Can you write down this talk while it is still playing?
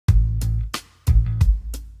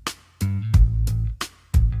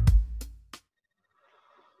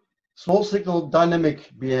Small signal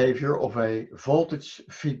dynamic behavior of a voltage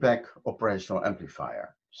feedback operational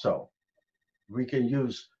amplifier. So we can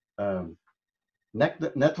use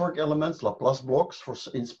network elements, Laplace blocks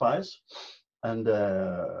in SPICE, and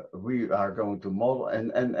we are going to model,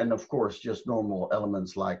 and of course just normal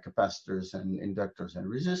elements like capacitors and inductors and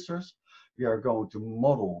resistors. We are going to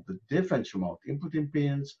model the differential mode input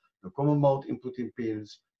impedance, the common mode input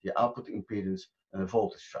impedance, the output impedance, and the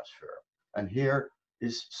voltage transfer. And here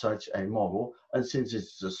is such a model, and since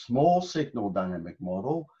it's a small signal dynamic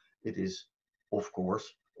model, it is, of course,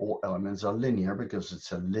 all elements are linear because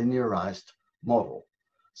it's a linearized model.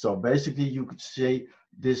 So basically you could say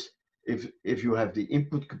this, if you have the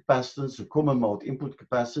input capacitance, the common mode input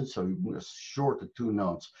capacitance, so you must short the two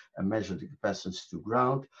nodes and measure the capacitance to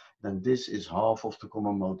ground, then this is half of the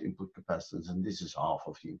common mode input capacitance and this is half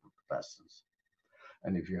of the input capacitance.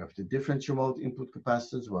 And if you have the differential mode input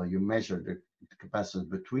capacitance, well, you measure the capacitance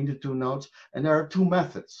between the two nodes, and there are two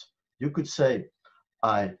methods. You could say,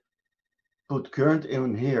 I put current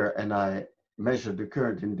in here and I measure the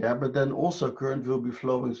current in there, but then also current will be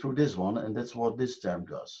flowing through this one, and that's what this term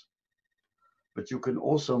does. But you can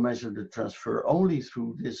also measure the transfer only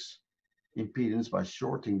through this impedance by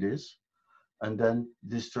shorting this, and then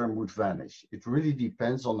this term would vanish. It really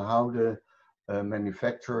depends on how the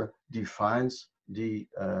manufacturer defines the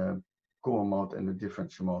common mode and the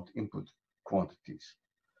differential mode input quantities.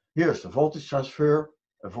 Here's the voltage transfer,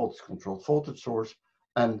 a voltage controlled voltage source,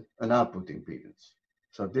 and an output impedance.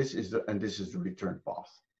 So this is the return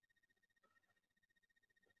path.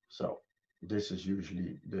 So this is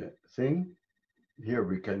usually the thing. Here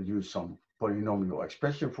we can use some polynomial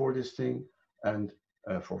expression for this thing, and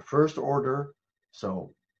for first order,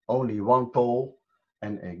 so only one pole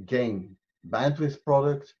and a gain bandwidth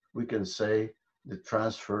product, we can say the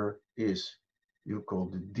transfer is, you call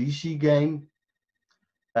the DC gain,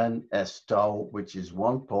 and as tau, which is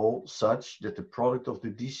one pole, such that the product of the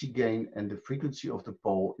DC gain and the frequency of the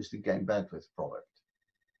pole is the gain bandwidth product.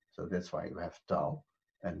 So that's why you have tau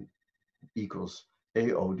and equals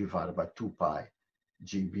AO divided by 2 pi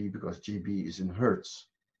GB, because GB is in hertz.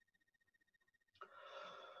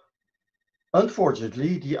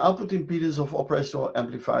 Unfortunately, the output impedance of operational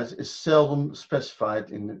amplifiers is seldom specified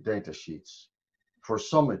in the data sheets. For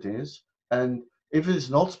some it is, and if it is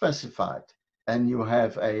not specified and you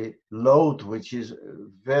have a load which is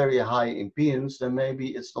very high impedance, then maybe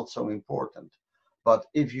it's not so important. But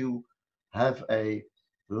if you have a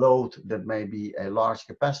load that may be a large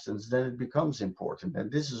capacitance, then it becomes important,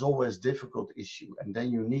 and this is always a difficult issue, and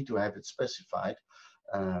then you need to have it specified,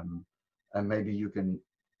 and maybe you can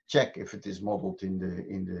check if it is modeled in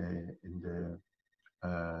the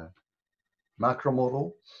macro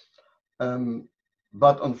model,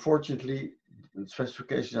 but unfortunately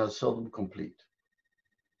specifications are seldom complete.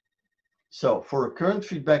 So for a current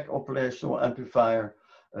feedback operational amplifier,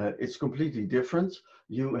 it's completely different.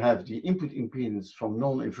 You have the input impedance from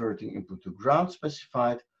non-inverting input to ground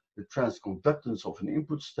specified, the transconductance of an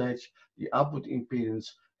input stage, the output impedance,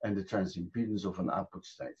 and the transimpedance of an output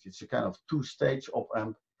stage. It's a kind of two-stage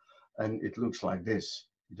OpAmp, and it looks like this,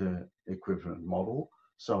 the equivalent model.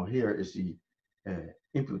 So here is the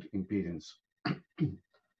input impedance,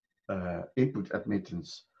 input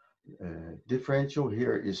admittance differential.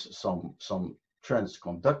 Here is some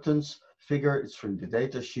transconductance figure, it's from the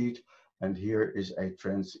data sheet, and here is a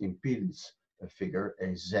transimpedance figure,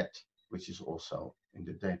 a Z, which is also in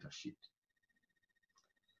the data sheet.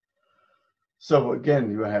 So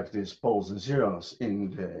again, you have these poles and zeros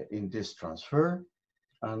in this transfer,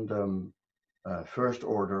 and first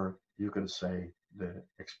order, you can say the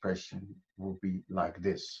expression will be like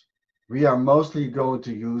this. We are mostly going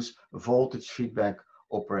to use voltage feedback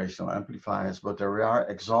operational amplifiers, but there are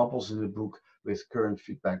examples in the book with current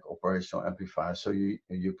feedback operational amplifiers, so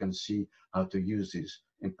you can see how to use this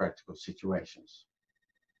in practical situations.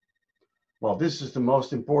 Well, this is the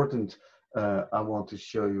most important I want to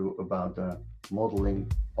show you about the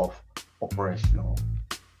modeling of operational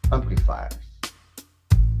amplifiers.